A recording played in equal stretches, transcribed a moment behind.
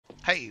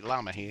Hey,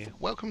 Llama here.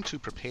 Welcome to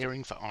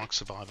Preparing for Ark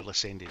Survival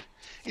Ascended.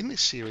 In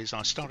this series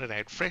I started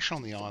out fresh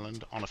on the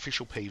island on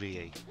official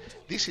PVE.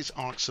 This is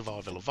Ark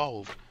Survival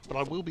Evolved, but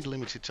I will be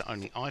limited to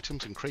only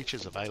items and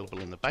creatures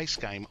available in the base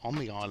game on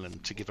the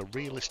island to give a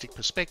realistic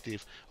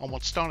perspective on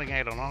what starting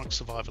out on Ark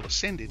Survival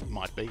Ascended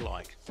might be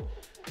like.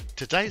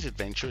 Today's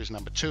adventure is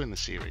number 2 in the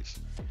series.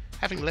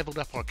 Having leveled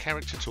up our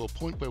character to a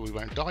point where we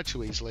won't die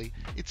too easily,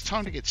 it's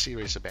time to get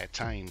serious about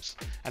tames.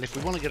 And if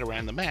we want to get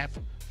around the map,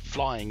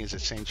 flying is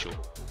essential.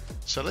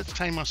 So let's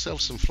tame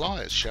ourselves some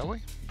flyers, shall we?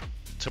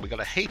 So we got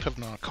a heap of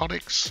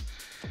narcotics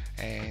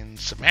and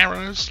some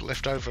arrows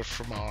left over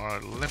from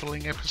our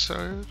leveling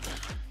episode.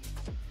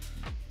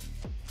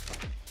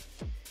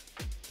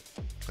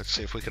 Let's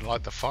see if we can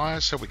light the fire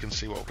so we can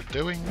see what we're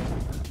doing.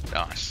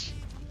 Nice.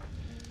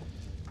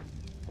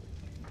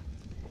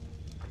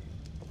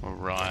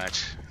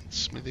 Alright,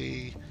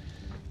 smithy.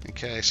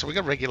 Okay, so we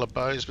got regular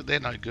bows, but they're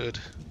no good.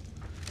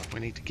 We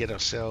need to get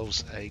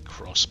ourselves a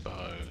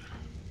crossbow.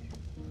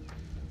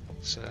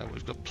 So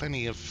we've got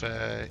plenty of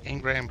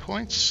engram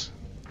points.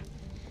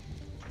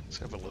 Let's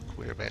have a look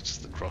whereabouts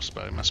the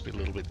crossbow. Must be a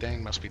little bit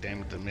down, must be down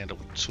with the metal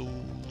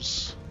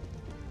tools.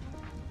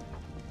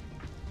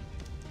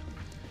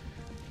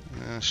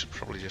 I should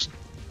probably just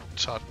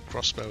type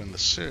crossbow in the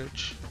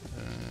search.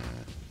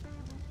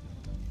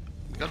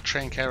 We've got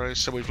trank arrows,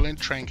 so we've learned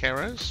trank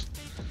arrows.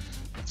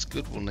 That's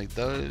good, we'll need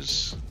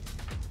those.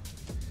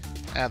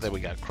 Ah, there we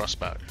go,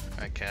 crossbow.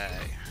 Okay.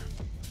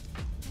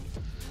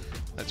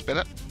 That's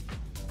better.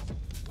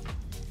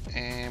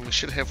 And we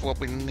should have what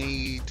we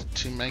need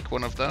to make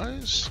one of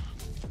those.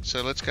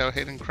 So let's go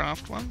ahead and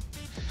craft one.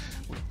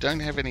 We don't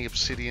have any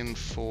obsidian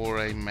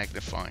for a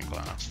magnifying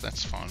glass.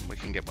 That's fine, we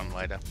can get one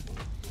later.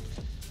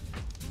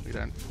 We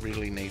don't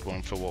really need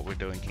one for what we're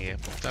doing here.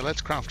 So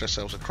let's craft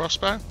ourselves a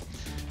crossbow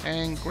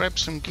and grab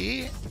some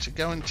gear to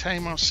go and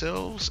tame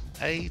ourselves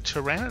a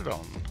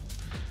Pteranodon.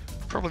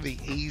 Probably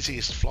the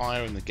easiest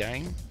flyer in the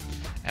game,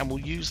 and we'll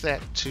use that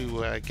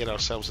to get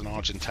ourselves an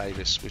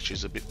Argentavis, which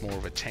is a bit more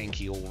of a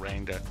tanky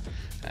all-rounder,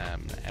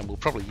 and we'll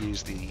probably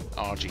use the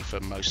Argy for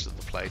most of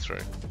the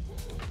playthrough.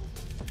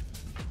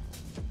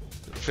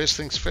 First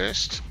things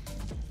first,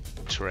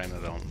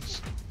 Pteranodons.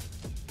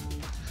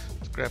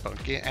 Let's grab our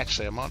gear.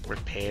 Actually, I might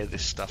repair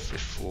this stuff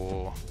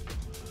before.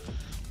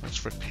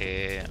 Let's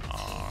repair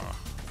our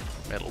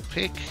metal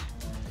pick.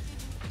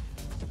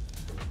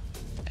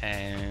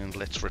 And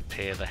let's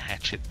repair the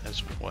hatchet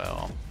as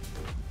well,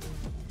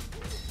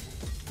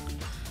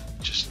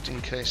 just in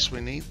case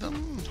we need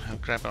them. I'll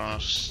grab our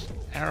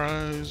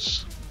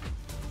arrows,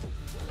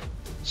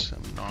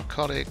 some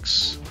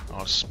narcotics,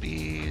 our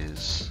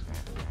spears.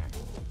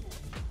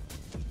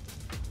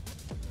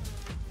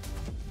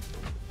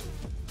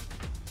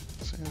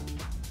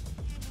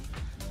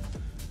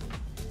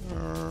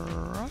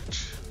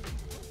 Alright.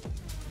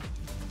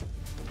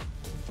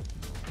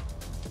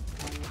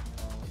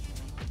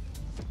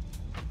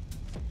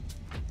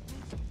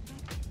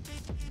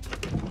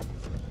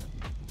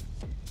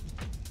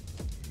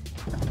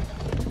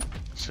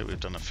 So we've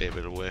done a fair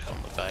bit of work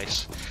on the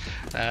base.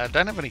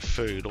 Don't have any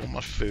food. All my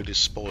food is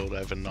spoiled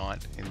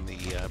overnight in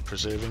the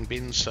preserving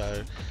bin,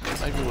 so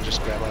maybe we'll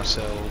just grab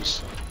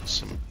ourselves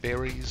some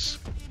berries.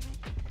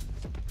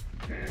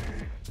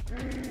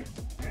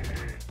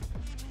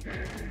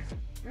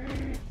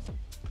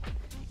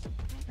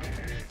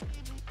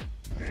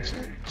 That's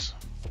it.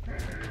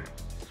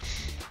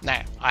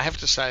 Now, I have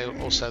to say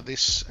also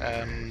this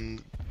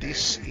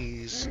this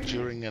is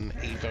during an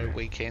Evo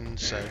weekend,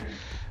 so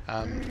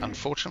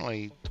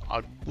unfortunately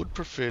I would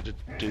prefer to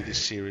do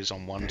this series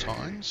on one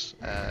times,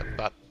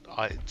 but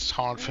it's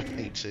hard for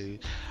me to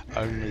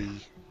only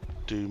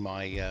do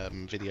my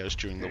videos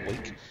during the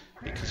week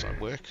because I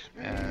work,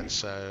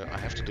 so I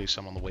have to do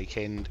some on the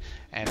weekend,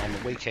 and on the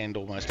weekend,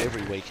 almost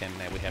every weekend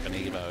now, we have an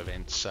Evo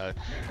event. So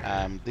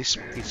this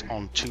is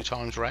on 2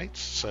 times rates,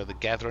 so the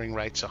gathering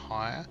rates are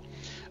higher.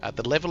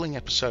 The leveling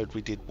episode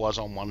we did was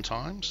on 1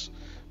 times,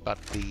 but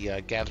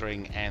the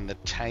gathering and the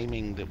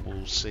taming that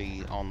we'll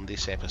see on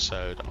this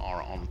episode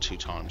are on 2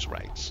 times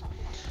rates.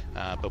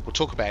 But we'll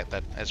talk about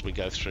that as we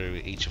go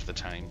through each of the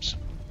tames.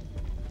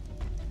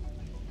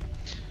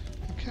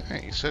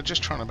 Okay, so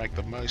just trying to make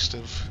the most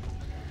of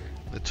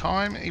the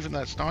time, even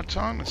though it's night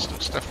time. There's still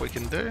stuff we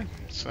can do.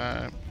 So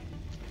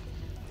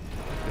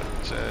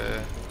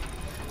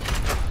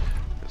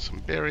got some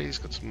berries,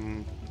 got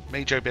some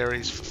Mejo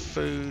berries for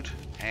food,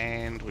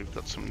 and we've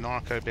got some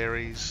narco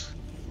berries.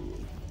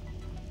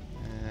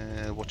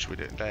 What should we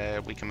do?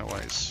 We can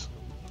always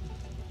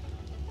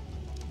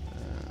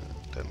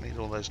don't need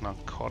all those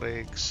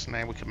narcotics.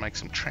 Now we can make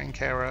some trank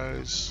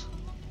arrows.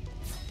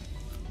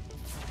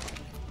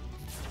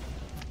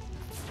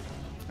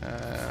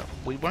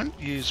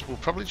 We'll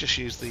probably just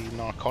use the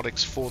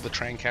narcotics for the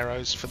trank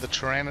arrows. For the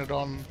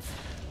Pteranodon,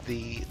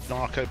 the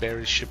narco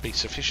berries should be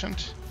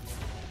sufficient.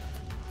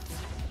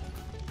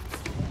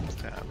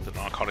 The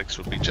narcotics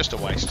would be just a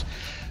waste.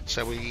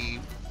 So we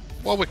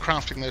while we're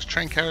crafting those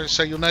train carriers,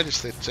 so you'll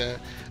notice that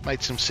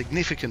made some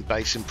significant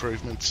base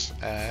improvements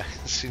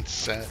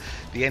since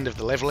the end of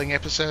the leveling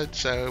episode.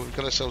 So we've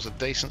got ourselves a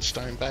decent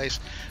stone base.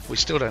 We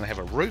still don't have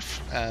a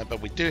roof,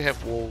 but we do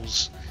have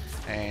walls,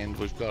 and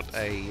we've got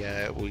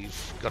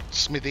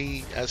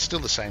smithy, still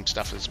the same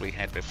stuff as we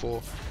had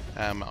before.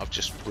 I've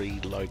just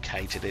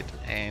relocated it,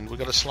 and we've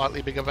got a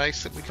slightly bigger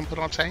base that we can put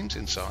our tames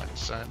inside.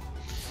 So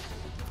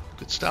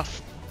good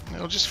stuff.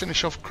 We'll just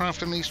finish off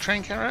crafting these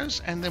train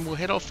carriers, and then we'll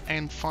head off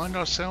and find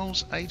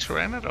ourselves a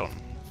Pteranodon.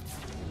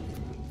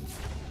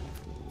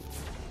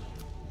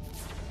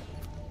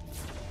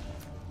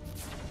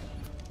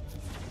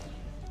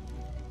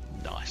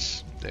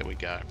 Nice. There we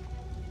go.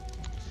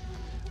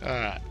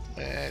 Alright,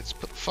 let's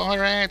put the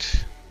fire out.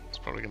 It's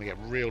probably going to get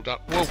real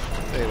dark. Whoa,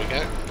 there we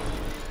go.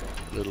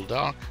 A little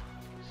dark.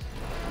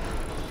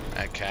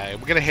 Okay,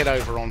 we're going to head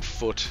over on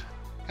foot,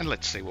 and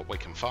let's see what we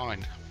can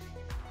find.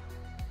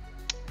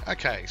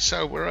 Okay,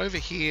 so we're over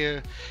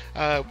here,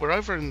 we're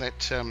over in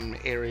that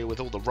area with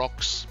all the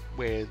rocks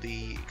where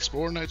the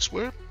explorer notes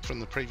were from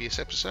the previous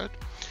episode.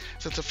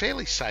 So it's a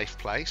fairly safe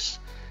place.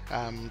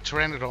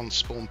 Pteranodons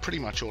spawn pretty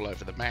much all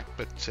over the map,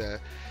 but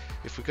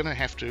if we're going to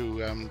have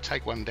to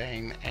take one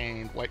down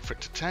and wait for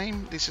it to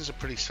tame, this is a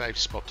pretty safe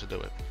spot to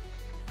do it.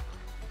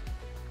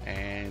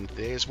 And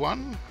there's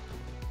one,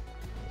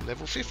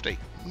 level 50.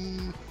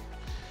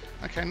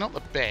 Okay, not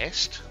the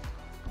best,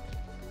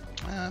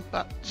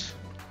 but...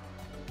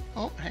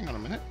 Oh, hang on a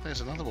minute.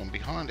 There's another one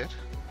behind it.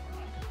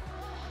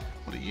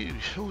 What are you?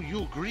 Oh,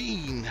 you're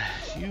green.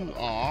 You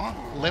are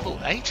level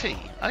 80.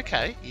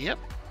 Okay, yep.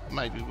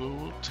 Maybe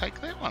we'll take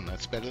that one.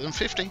 That's better than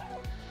 50.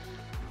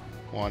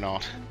 Why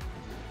not?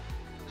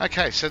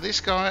 Okay, so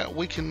this guy,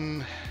 we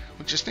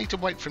just need to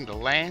wait for him to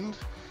land.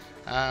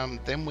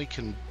 Then we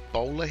can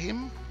bowler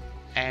him.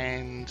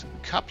 And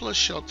a couple of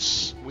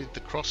shots with the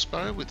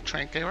crossbow, with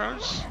trank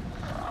arrows,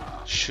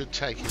 should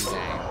take him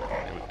down.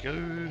 There we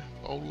go.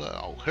 Bowler,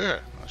 oh,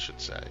 her, I should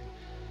say.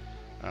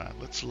 Alright,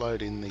 let's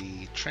load in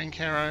the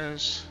trank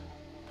arrows.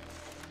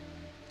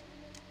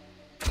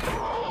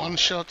 One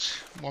shot,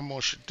 one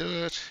more should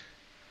do it.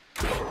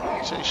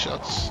 2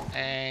 shots,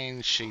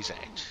 and she's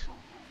out.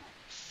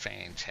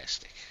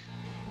 Fantastic.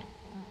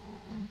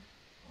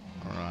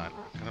 Alright,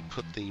 I'm going to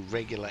put the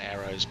regular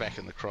arrows back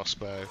in the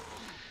crossbow.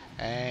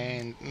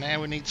 And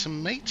now we need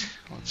some meat.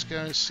 Let's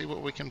go see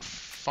what we can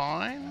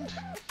find.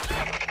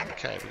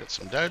 Okay, we've got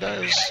some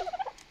dodos.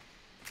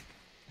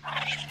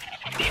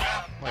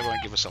 They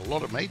won't give us a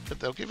lot of meat,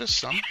 but they'll give us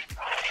some.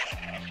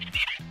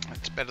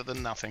 It's better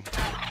than nothing.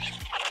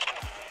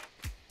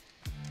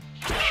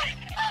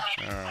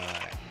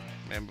 Alright,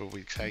 remember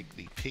we take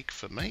the pig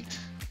for meat.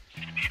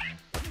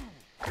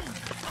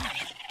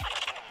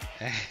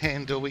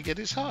 And all we get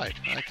is hide.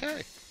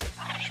 Okay.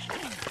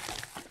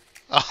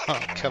 Oh,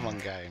 come on,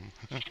 game.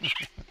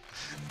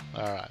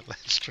 Alright,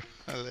 let's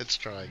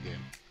try again.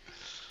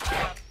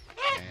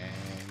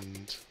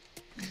 And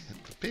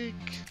the pig.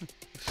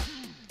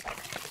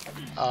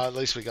 Oh, at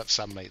least we got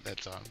some meat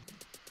that time.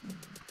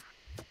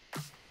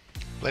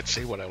 Let's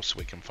see what else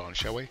we can find,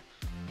 shall we?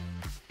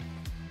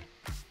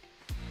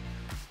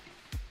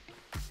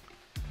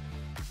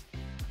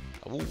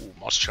 Ooh,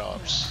 moss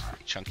chops.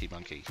 Chunky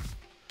monkey.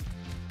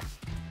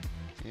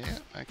 Yeah,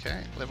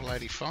 okay, level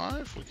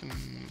 85, we can...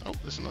 Oh,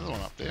 there's another one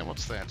up there,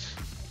 what's that?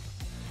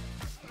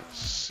 Let's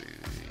see...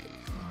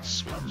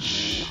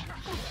 Switch...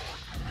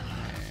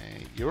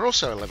 You're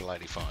also a level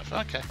 85,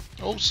 okay.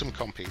 Awesome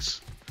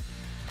compies.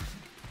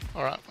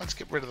 Alright, let's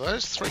get rid of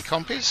those, 3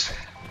 compies.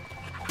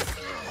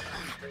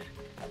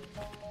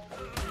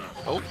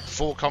 Oh,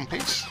 4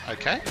 compies,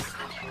 okay.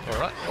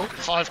 Alright, oh,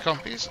 5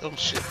 compies, oh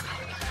shit.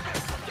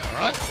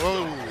 Alright,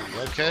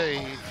 whoa,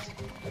 okay.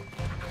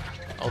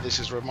 Oh, this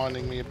is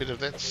reminding me a bit of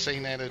that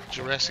scene out of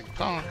Jurassic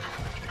Park.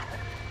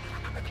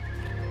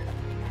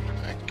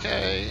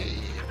 Okay.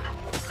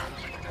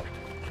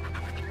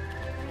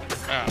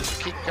 Ah,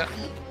 kick cut.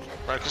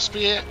 Broke a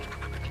spear.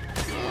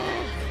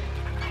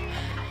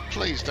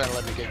 Please don't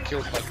let me get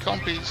killed by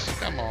compies.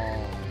 Come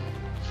on.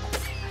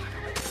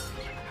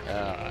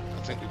 Alright,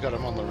 I think we got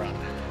him on the run.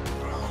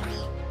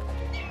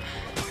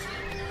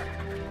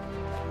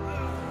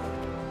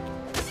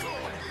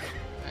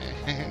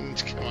 And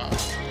come on.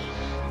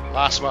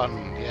 Last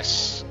one,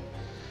 yes.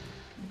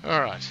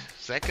 Alright,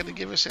 is that going to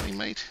give us any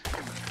meat?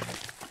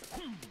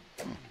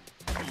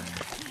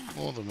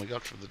 More than we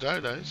got from the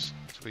dodos,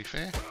 to be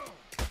fair.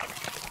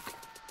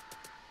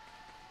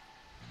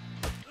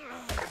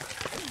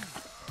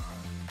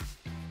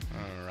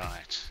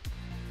 Alright.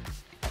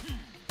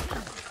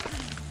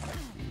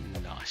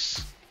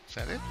 Nice. Is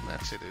that it?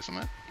 That's it, isn't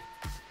it?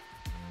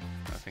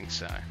 I think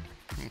so.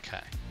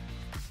 Okay.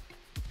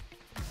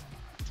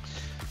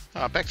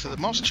 Back to the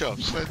moss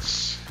chops.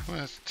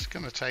 We're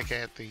going to take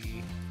out the...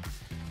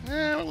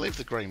 we'll leave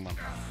the green one.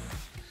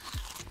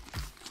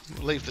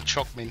 We'll leave the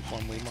choc mint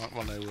one. We might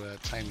want to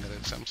tame that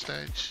at some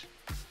stage.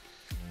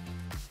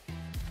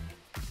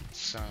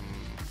 Let's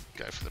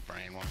go for the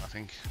brown one, I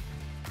think.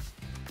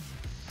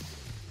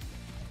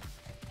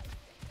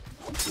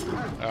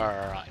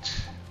 Alright.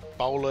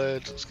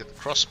 bollard. Let's get the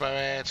crossbow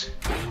out.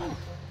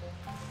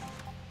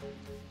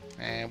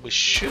 And we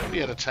should be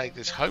able to take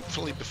this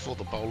hopefully before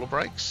the bowler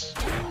breaks.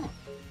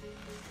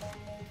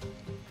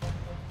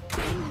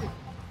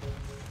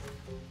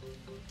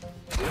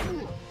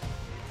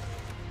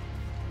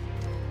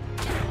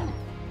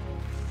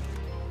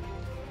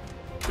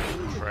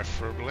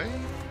 Preferably.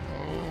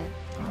 Oh,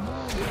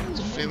 it's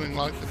feeling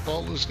like the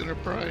bowler's going to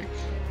break.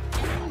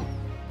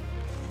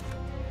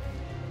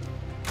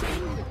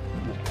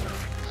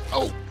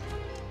 Oh!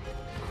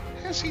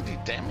 How's he do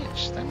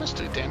damage? They must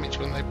do damage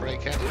when they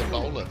break out of the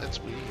bowler. That's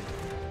weird.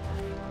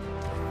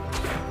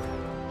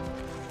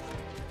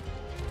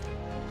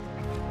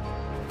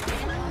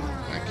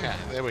 Okay,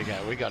 there we go.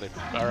 We got him.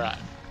 Alright.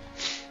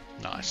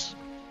 Nice.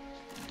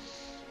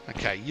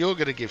 Okay, you're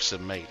going to give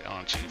some meat,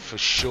 aren't you? For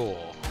sure.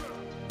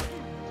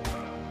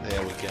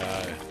 There we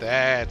go.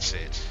 That's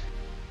it.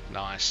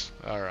 Nice.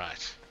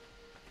 Alright.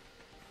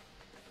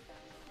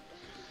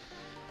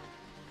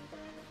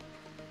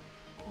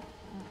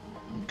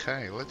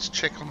 Okay, let's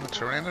check on the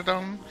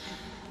Pteranodon.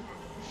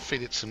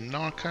 Feed it some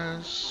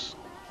narcos.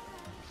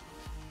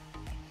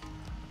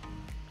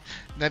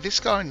 Now this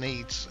guy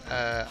needs,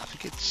 I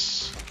think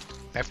it's,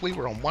 if we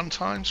were on 1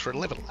 times for a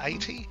level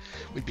 80,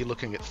 we'd be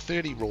looking at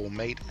 30 raw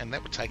meat, and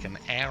that would take an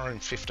hour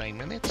and 15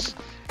 minutes,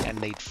 and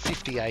need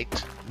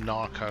 58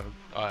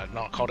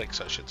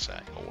 narcotics, I should say,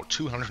 or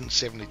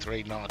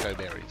 273 narco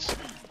berries.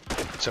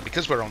 So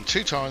because we're on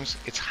 2 times,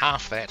 it's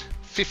half that,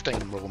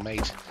 15 raw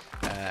meat,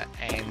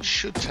 and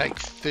should take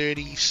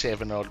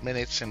 37 odd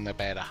minutes and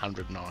about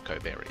 100 narco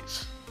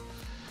berries,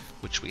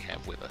 which we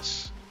have with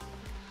us.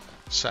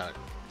 So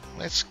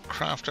let's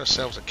craft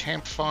ourselves a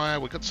campfire.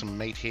 We've got some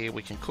meat here.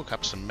 We can cook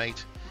up some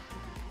meat.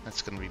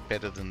 That's going to be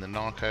better than the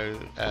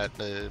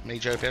the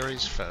mijo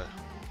berries for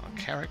our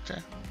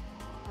character.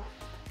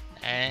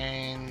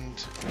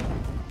 And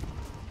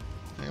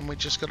then we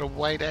just got to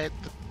wait out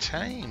the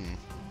tame.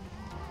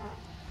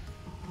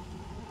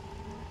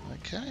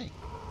 Okay,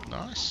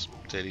 nice.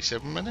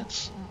 37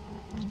 minutes.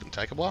 It's going to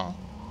take a while.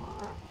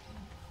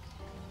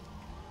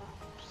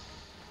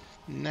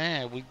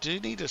 Now, we do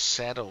need a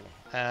saddle.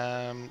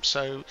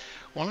 So,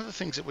 one of the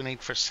things that we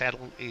need for a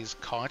saddle is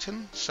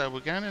chitin. So, we're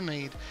going to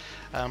need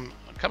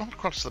come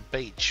across the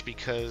beach,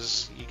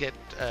 because you get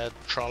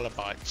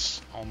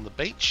trilobites on the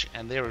beach,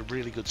 and they're a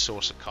really good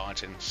source of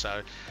chitin.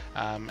 So,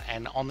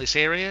 and on this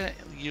area,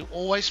 you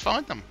always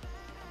find them.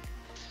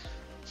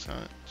 So,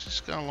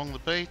 just go along the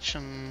beach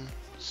and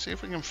see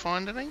if we can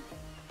find any.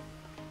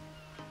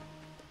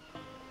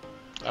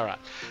 Alright,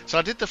 so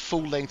I did the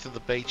full length of the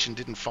beach and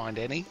didn't find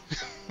any.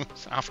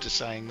 After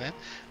saying that,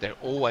 they're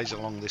always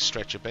along this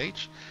stretch of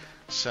beach.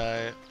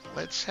 So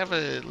let's have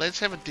a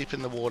dip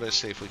in the water,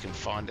 see if we can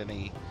find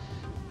any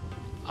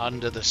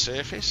under the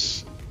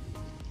surface.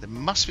 There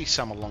must be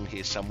some along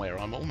here somewhere.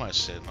 I'm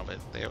almost certain of it.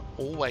 They're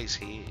always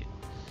here.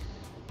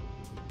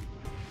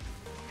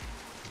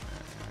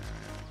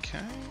 Okay.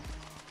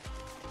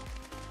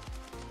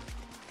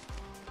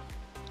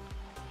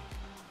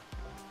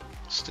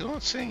 Still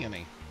not seeing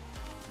any.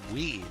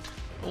 Weird.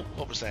 Oh,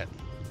 what was that?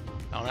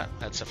 Oh no,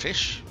 that's a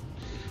fish.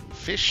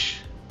 Fish.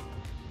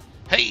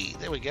 Hey,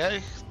 there we go.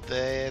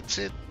 That's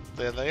it.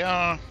 There they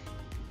are.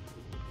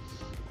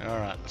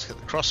 Alright, let's get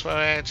the crossbow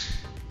out.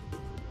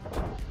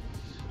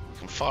 We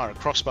can fire a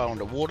crossbow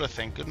underwater,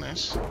 thank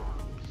goodness.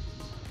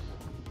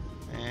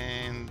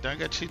 And don't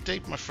go too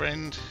deep, my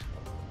friend.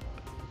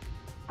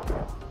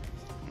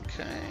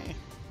 Okay.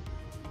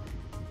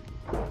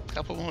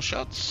 Couple more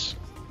shots.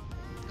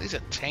 These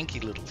are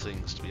tanky little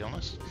things, to be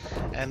honest,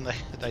 and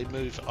they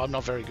move. I'm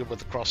not very good with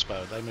the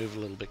crossbow. They move a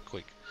little bit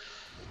quick.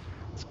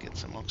 Let's get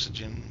some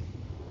oxygen.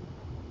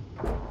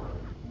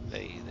 There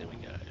we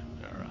go.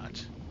 All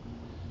right.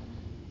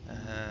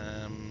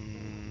 I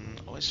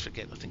always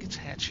forget. I think it's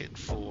hatchet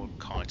for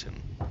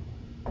chitin.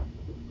 There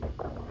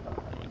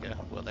we go.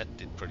 Well, that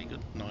did pretty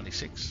good.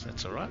 96.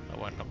 That's all right. I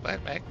won't knock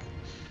that back.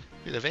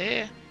 Bit of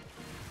air.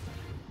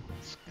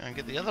 Let's go and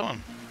get the other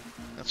one.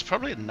 That's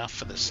probably enough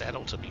for the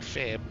saddle, to be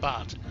fair,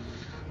 but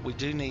we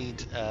do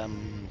need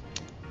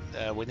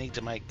we need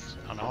to make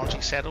an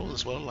orangey saddle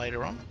as well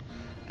later on,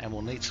 and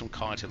we'll need some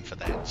chitin for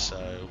that,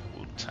 so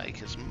we'll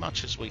take as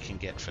much as we can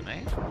get for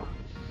now.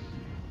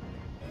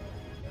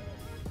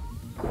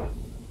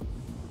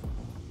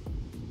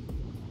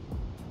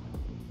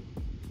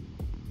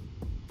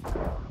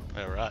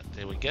 Alright,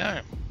 there we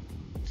go.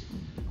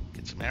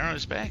 Get some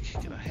arrows back,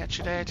 get a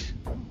hatchet out.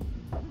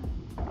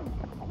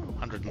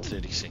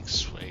 136,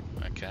 sweet.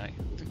 Okay, I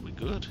think we're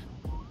good.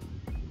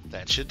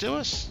 That should do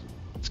us.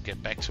 Let's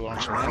get back to our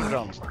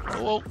Pteranodon.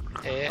 Oh,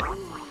 air.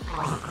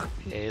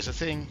 Air's a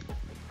thing.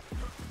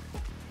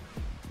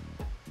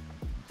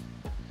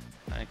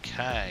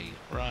 Okay,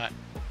 right.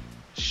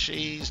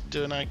 She's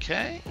doing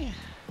okay.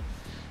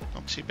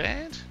 Not too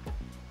bad.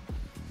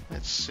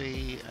 Let's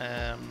see.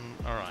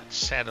 Alright,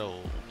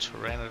 saddle.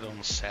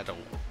 Pteranodon saddle.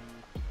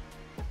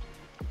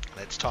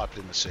 Let's type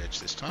it in the search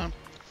this time.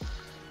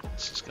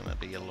 This is going to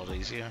be a lot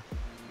easier.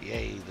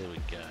 Yay, there we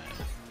go.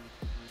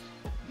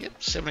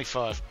 Yep,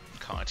 75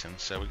 chitin.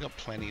 So we've got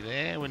plenty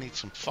there. We need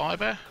some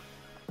fibre,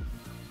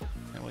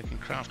 and we can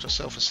craft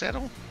ourselves a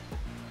saddle.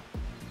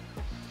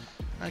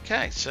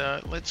 Okay,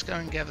 so let's go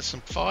and gather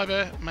some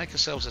fibre, make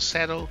ourselves a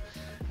saddle,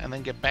 and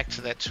then get back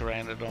to that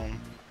Pteranodon.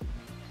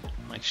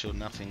 Make sure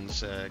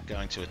nothing's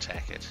going to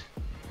attack it.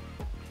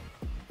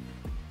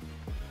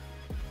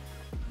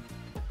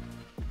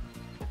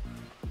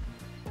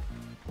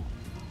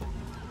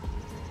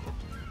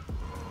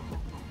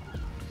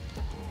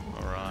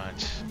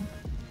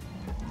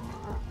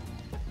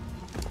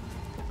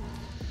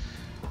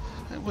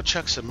 We'll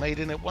chuck some meat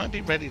in. It won't be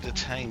ready to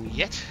tame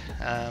yet,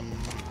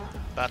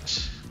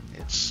 but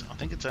I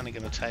think it's only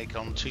going to take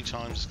on 2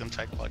 times. It's going to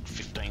take like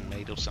 15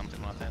 meat or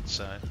something like that,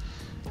 so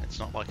it's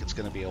not like it's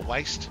going to be a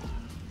waste.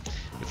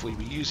 If we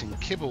were using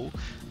kibble,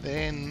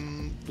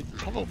 then we'd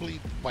probably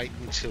wait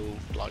until,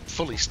 like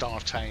fully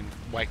starved tame,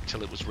 wait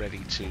until it was ready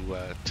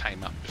to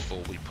tame up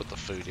before we put the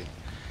food in.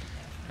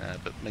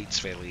 But meat's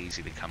fairly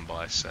easy to come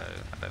by, so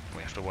I don't think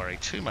we have to worry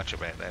too much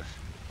about that.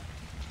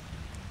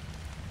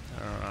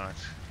 Alright.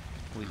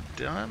 We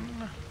done?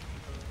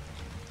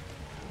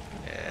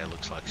 Yeah,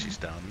 looks like she's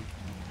done.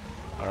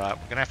 Alright,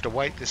 we're going to have to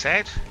wait this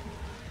out.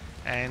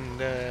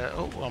 And,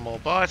 oh, one more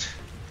bite.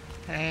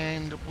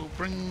 And we'll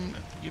bring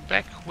you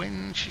back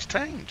when she's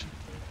tamed.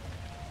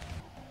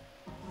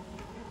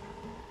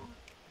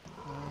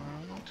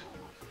 Alright.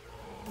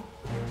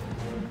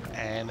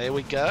 And there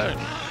we go.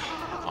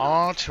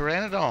 Our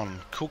Pteranodon.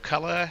 Cool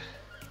colour.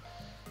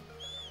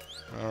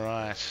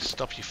 Alright,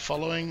 stop you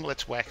following.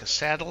 Let's whack a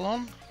saddle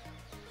on.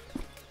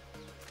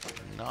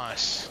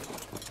 Nice.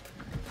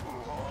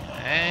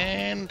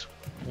 And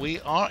we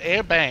are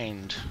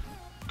airbound.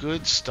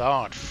 Good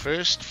start.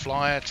 First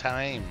flyer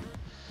tame.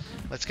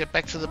 Let's get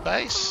back to the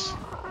base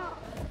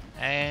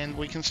and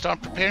we can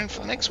start preparing for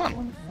the next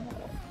one.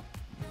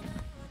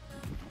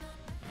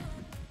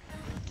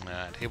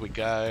 Alright, here we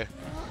go.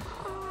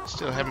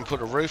 Still haven't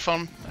put a roof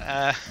on.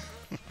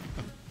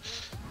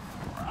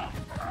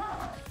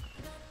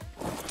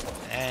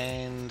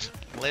 And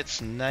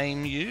let's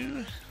name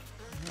you.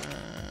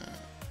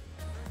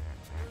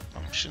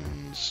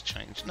 Options,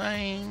 change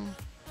name.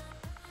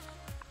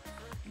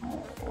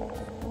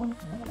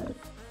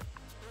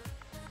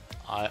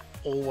 I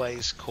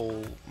always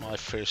call my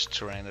first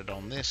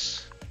Pteranodon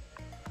this.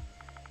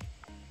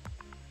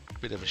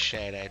 Bit of a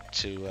shout out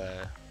to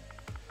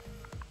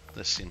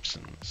The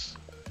Simpsons.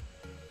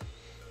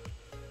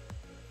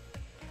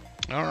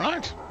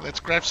 Alright, let's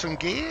grab some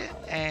gear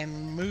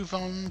and move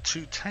on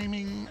to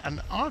taming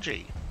an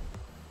Argy.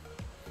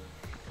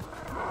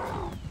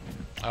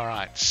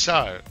 Alright,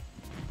 so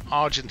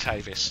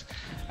Argentavis.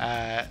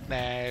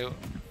 Now,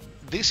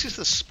 this is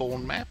the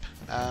spawn map.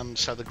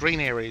 So the green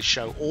areas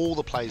show all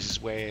the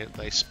places where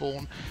they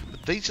spawn,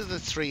 but these are the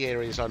 3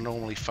 areas I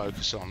normally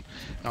focus on.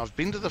 Now I've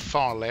been to the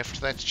far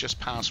left, that's just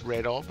past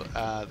Red Ob.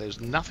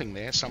 There's nothing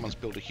there, someone's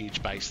built a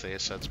huge base there,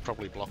 so it's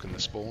probably blocking the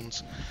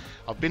spawns.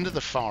 I've been to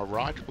the far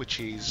right, which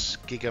is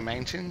Giga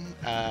Mountain.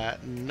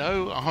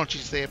 No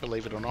Argies there,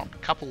 believe it or not, a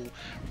couple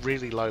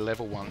really low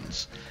level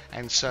ones.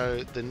 And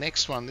so the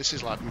next one, this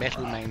is like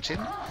Metal Mountain.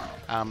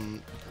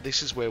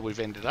 This is where we've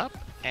ended up,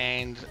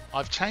 and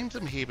I've tamed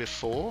them here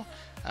before.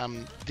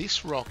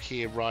 This rock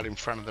here right in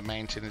front of the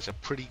mountain is a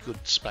pretty good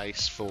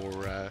space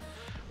for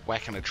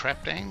whacking a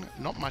trap down.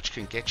 Not much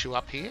can get you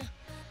up here,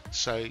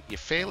 so you're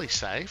fairly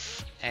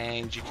safe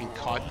and you can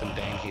kite them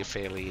down here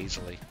fairly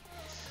easily.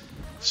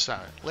 So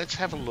let's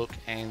have a look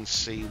and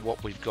see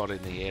what we've got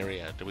in the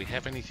area. Do we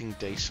have anything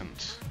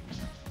decent?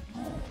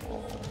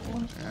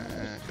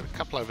 Got a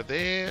couple over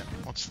there.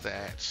 What's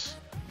that?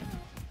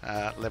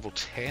 Level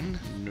 10?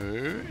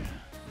 No.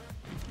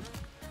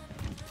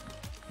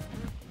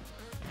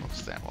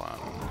 What's that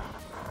one?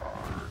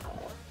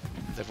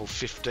 Level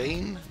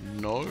 15?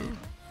 No.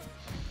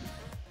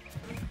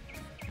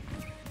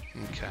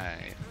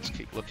 Okay, let's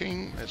keep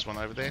looking. There's one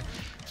over there.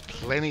 There's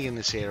plenty in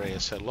this area,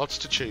 so lots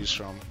to choose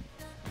from.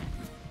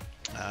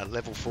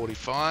 Level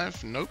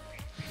 45? Nope.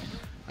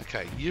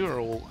 Okay, you're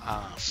all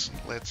arse.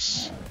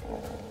 Let's...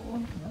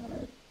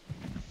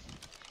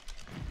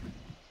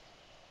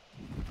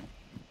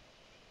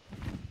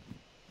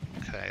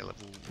 Okay,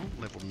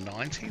 level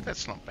 90,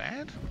 that's not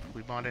bad.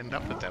 We might end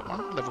up with that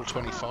one. Level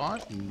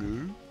 25,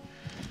 no.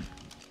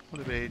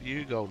 What about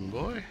you, golden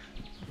boy?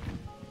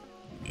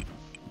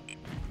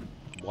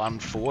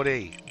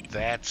 140,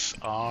 that's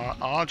our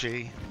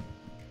RG.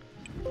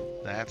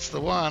 That's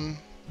the one.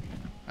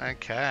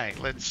 Okay,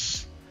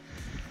 let's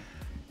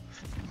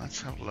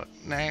have a look.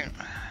 Now,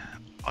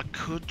 I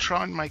could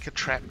try and make a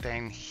trap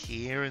down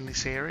here in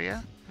this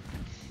area.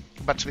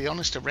 But to be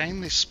honest,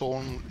 around this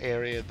spawn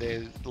area,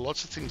 there's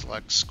lots of things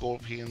like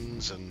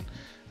scorpions and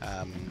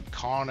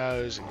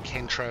carnos and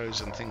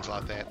kentros and things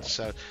like that.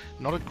 So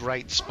not a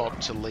great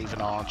spot to leave an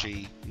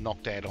RG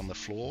knocked out on the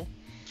floor.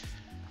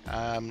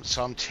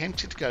 So I'm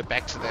tempted to go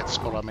back to that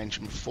spot I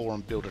mentioned before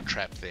and build a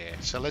trap there.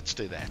 So let's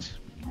do that.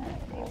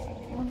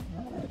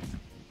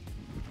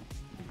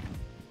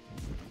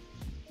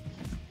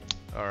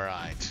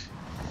 Alright.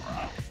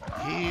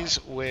 Here's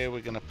where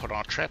we're going to put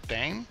our trap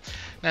down.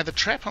 Now the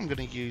trap I'm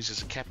going to use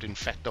is a Captain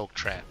Fat Dog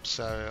trap,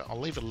 so I'll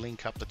leave a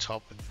link up the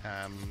top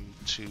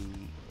to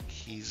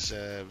his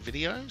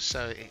video.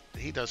 So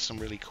he does some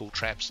really cool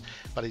traps,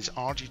 but his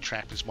RG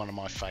trap is one of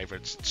my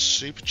favorites. It's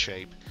super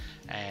cheap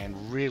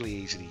and really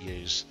easy to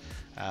use,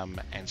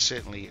 and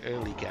certainly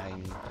early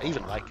game,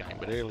 even late game,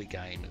 but early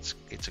game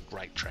it's a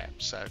great trap.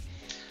 So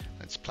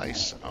let's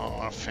place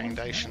our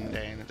foundation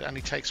down. It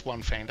only takes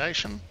one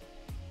foundation.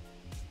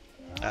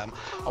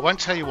 I won't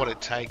tell you what it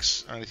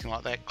takes or anything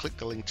like that. Click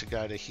the link to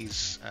go to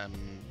his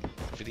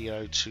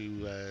video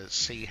to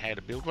see how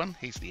to build one.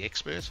 He's the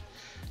expert.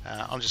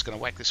 I'm just going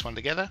to whack this one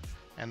together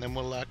and then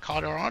we'll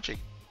kite our RG.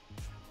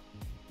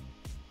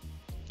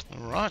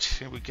 Alright,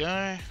 here we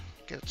go.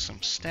 Get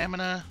some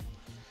stamina.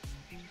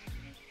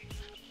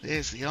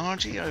 There's the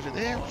RG over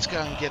there. Let's go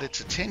and get its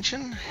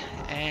attention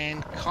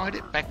and kite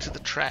it back to the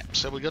trap.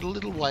 So we've got a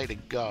little way to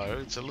go.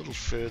 It's a little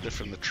further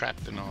from the trap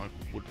than I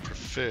would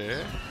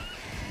prefer.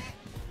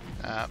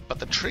 But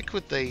the trick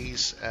with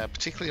these,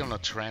 particularly on a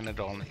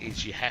Pteranodon,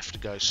 is you have to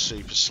go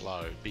super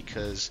slow,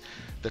 because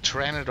the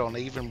Pteranodon,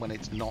 even when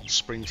it's not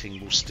sprinting,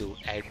 will still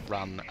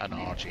outrun an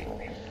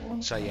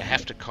RG. So you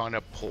have to kind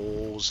of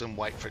pause and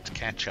wait for it to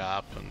catch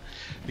up, and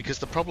because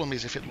the problem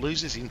is if it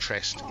loses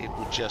interest, it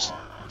will just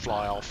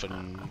fly off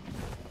and,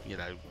 you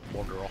know,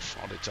 wander off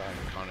on its own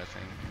kind of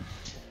thing.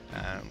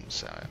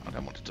 So I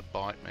don't want it to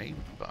bite me,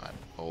 but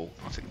oh,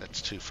 I think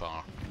that's too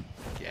far.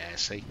 Yeah,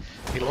 see,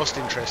 he lost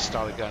interest,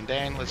 started going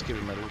down. Let's give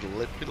him a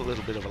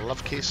little bit of a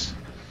love kiss.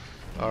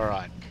 All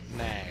right,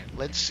 now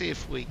let's see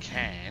if we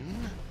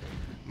can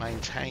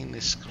maintain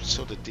this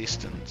sort of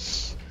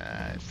distance.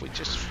 If we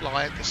just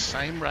fly at the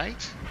same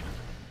rate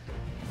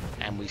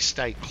and we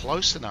stay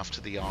close enough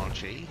to the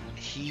RG,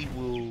 he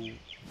will,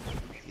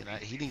 you know,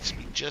 he needs to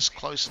be just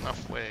close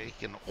enough where he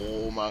can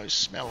almost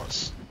smell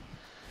us.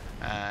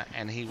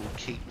 And he will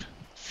keep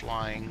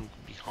flying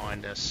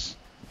behind us.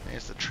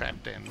 There's the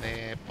trap down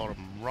there,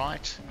 bottom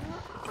right.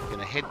 We're going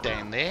to head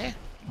down there.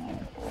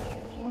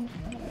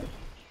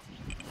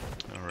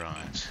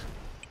 Alright,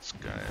 let's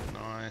go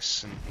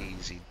nice and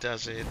easy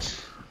does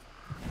it.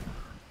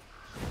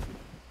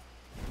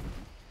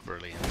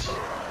 Brilliant.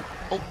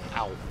 Oh,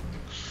 ow.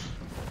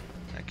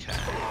 Okay,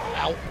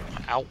 ow,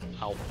 ow,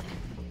 ow.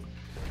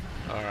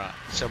 Alright,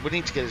 so we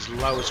need to get as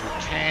low as we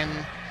can.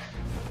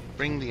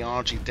 Bring the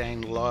RG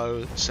down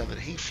low so that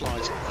he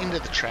flies into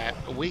the trap.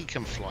 We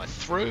can fly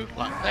through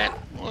like that.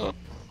 Whoop.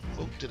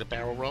 Oh, did a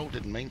barrel roll,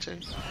 didn't mean to.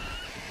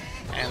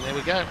 And there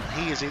we go.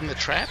 He is in the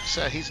trap,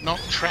 so he's not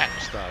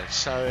trapped though.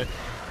 So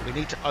we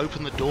need to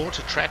open the door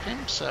to trap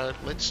him. So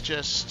let's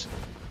just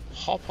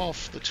hop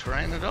off the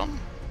Pteranodon.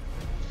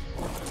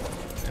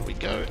 There we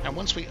go. And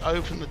once we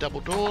open the double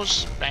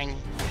doors, bang,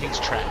 he's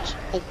trapped.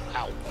 Oh,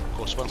 ow. Of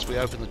course, once we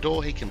open the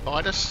door, he can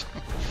bite us.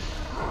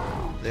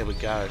 There we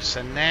go.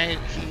 So now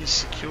he's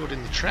secured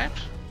in the trap,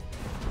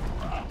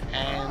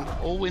 and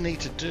all we need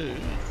to do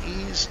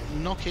is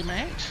knock him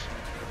out.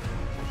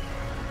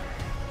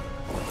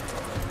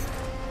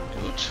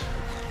 Good.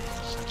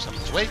 Let's have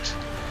something to eat.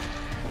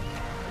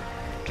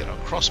 Get our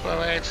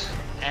crossbow out,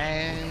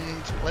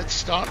 and let's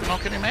start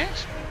knocking him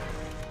out.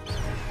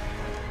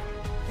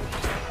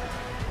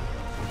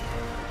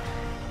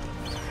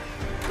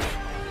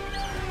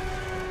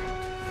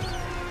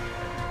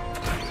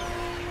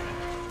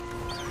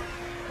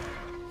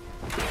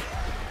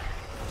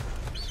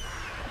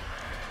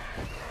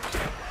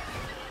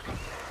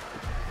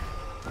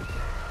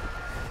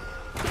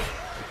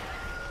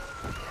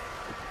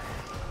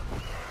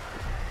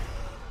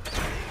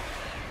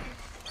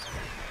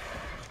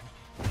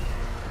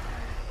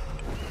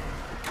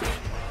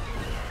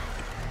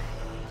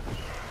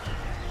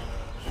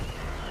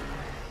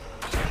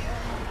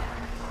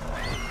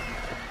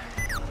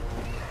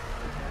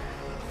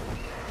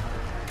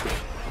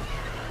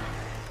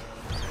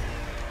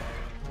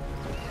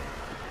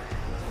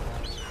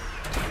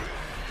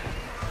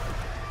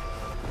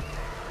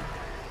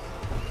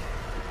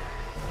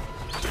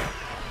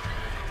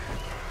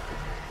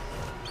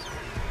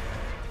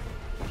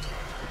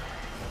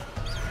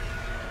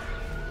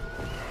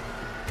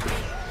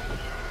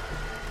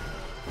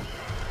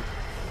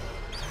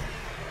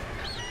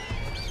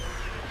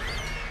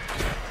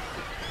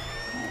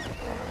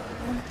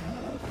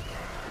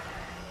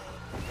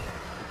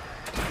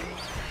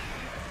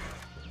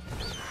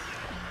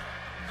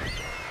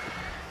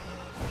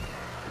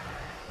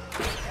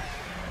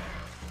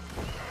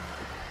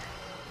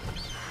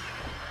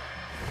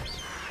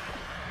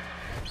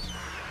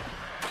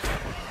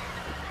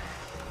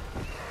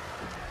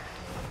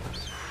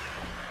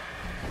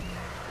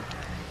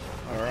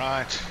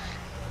 Right,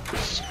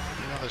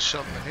 another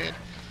shot in the head.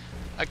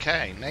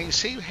 Okay, now you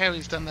see how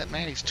he's done that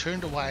now? He's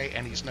turned away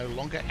and he's no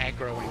longer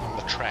aggroing on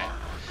the trap.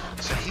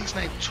 So he's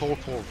now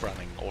torpor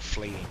running or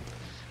fleeing.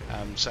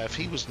 So if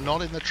he was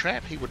not in the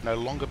trap, he would no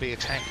longer be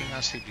attacking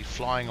us, he'd be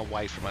flying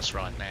away from us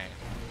right now.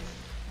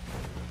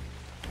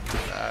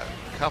 A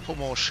couple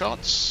more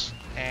shots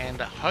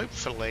and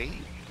hopefully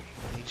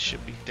he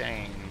should be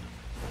down.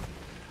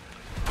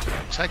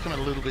 take him a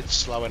little bit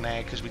slower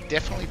now because we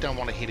definitely don't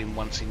want to hit him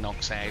once he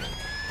knocks out.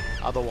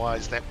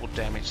 Otherwise that will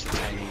damage the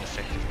taming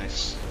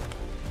effectiveness.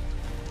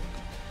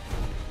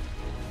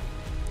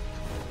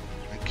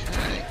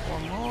 Okay,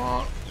 one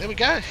more. There we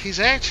go, he's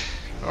out.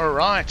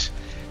 Alright.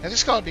 Now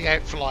this guy will be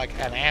out for like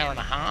an hour and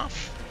a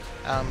half.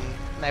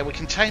 Now we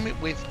can tame it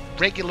with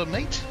regular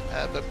meat,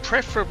 but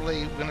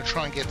preferably we're going to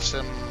try and get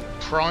some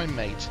prime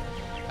meat.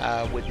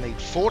 We'd need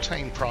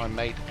 14 prime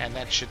meat, and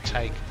that should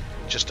take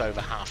just over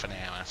half an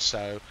hour.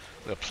 So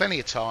we've got plenty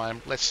of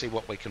time. Let's see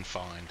what we can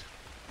find.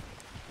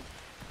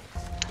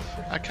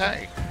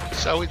 Okay,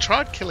 so we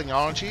tried killing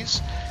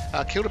orgies,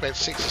 killed about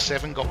 6 or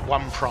 7, got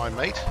 1 prime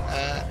meat,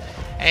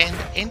 and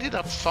ended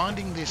up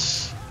finding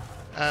this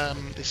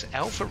this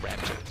alpha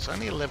raptor. It's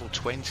only a level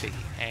 20,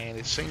 and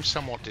it seems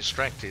somewhat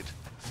distracted.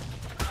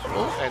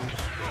 Oh, and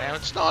now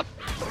it's not.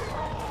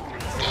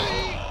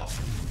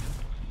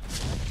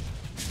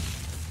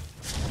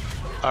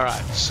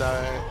 Alright, so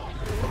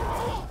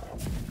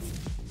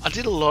I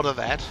did a lot of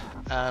that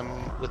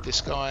with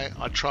this guy.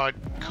 I tried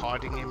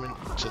kiting him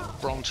to the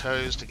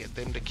Brontos to get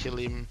them to kill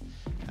him.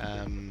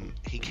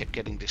 He kept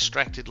getting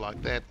distracted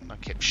like that, and I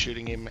kept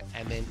shooting him,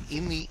 and then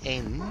in the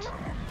end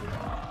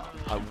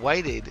I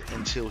waited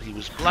until he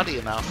was bloody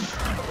enough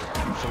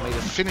for me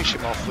to finish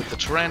him off with the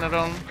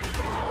Pteranodon.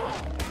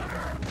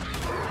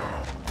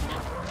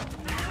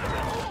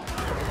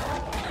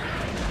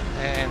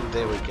 And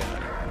there we go.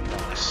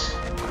 Nice.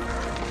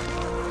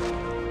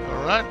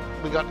 Alright,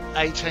 we got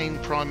 18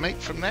 prime meat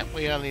from that.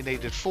 We only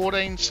needed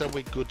 14, so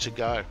we're good to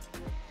go.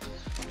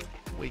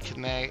 We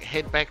can now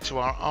head back to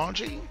our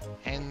RG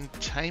and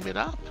tame it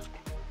up.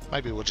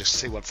 Maybe we'll just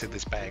see what's in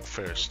this bag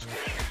first.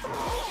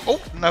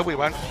 Oh, no we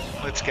won't.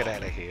 Let's get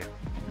out of here.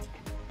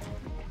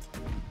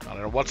 I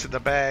don't know what's in the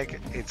bag.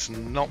 It's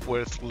not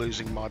worth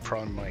losing my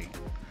prime meat.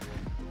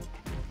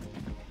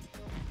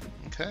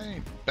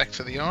 Okay, back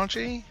to the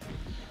RG.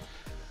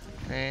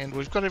 And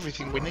we've got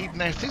everything we need.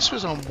 Now, if this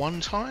was on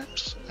 1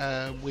 times,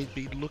 we'd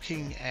be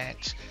looking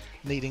at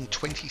needing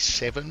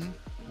 27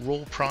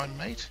 raw prime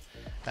meat.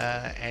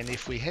 And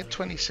if we had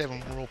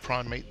 27 raw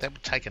prime meat, that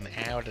would take an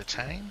hour to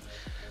tame.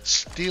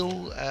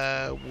 Still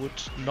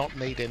would not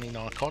need any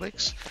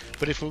narcotics.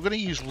 But if we were going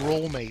to use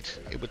raw meat,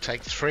 it would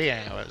take 3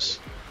 hours.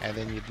 And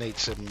then you'd need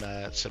some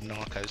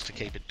narcos to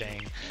keep it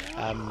down.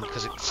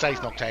 Because it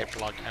stays knocked out for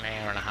like an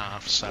hour and a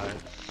half. So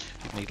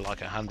you'd need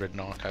like 100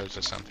 narcos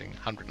or something.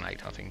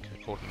 108, I think,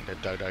 according to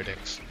Dodo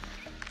Decks.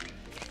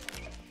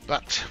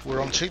 But we're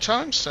on 2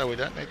 times, so we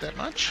don't need that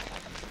much.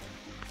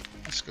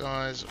 This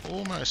guy's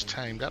almost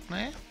tamed up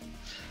now.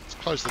 Let's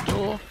close the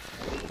door.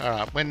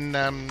 Alright,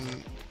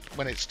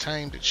 when it's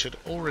tamed, it should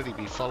already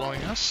be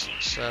following us.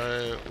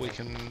 So we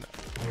can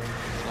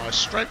fly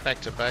straight back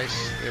to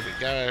base. There we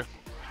go.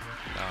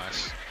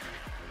 Nice.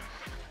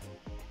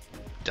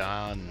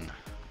 Done.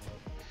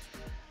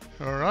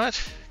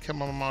 Alright,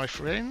 come on my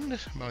friend,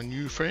 my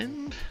new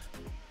friend.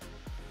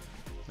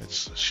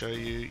 Let's show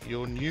you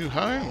your new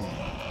home.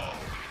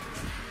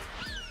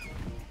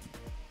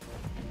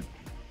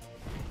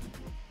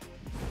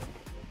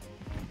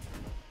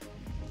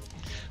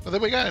 Well, there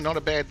we go, not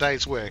a bad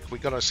day's work. We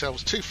got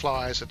ourselves 2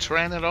 flyers, a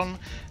Pteranodon,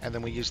 and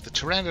then we used the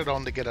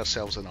Pteranodon to get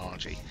ourselves an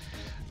Argy.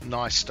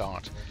 Nice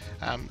start.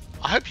 I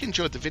hope you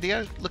enjoyed the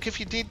video. Look, if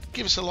you did,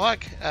 give us a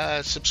like,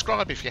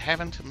 subscribe if you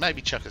haven't,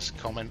 maybe chuck us a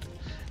comment,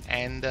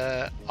 and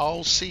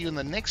I'll see you in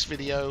the next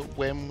video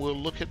when we'll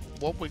look at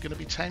what we're going to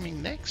be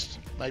taming next.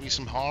 Maybe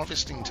some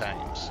harvesting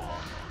tames.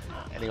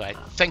 Anyway,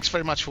 thanks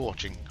very much for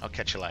watching. I'll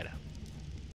catch you later.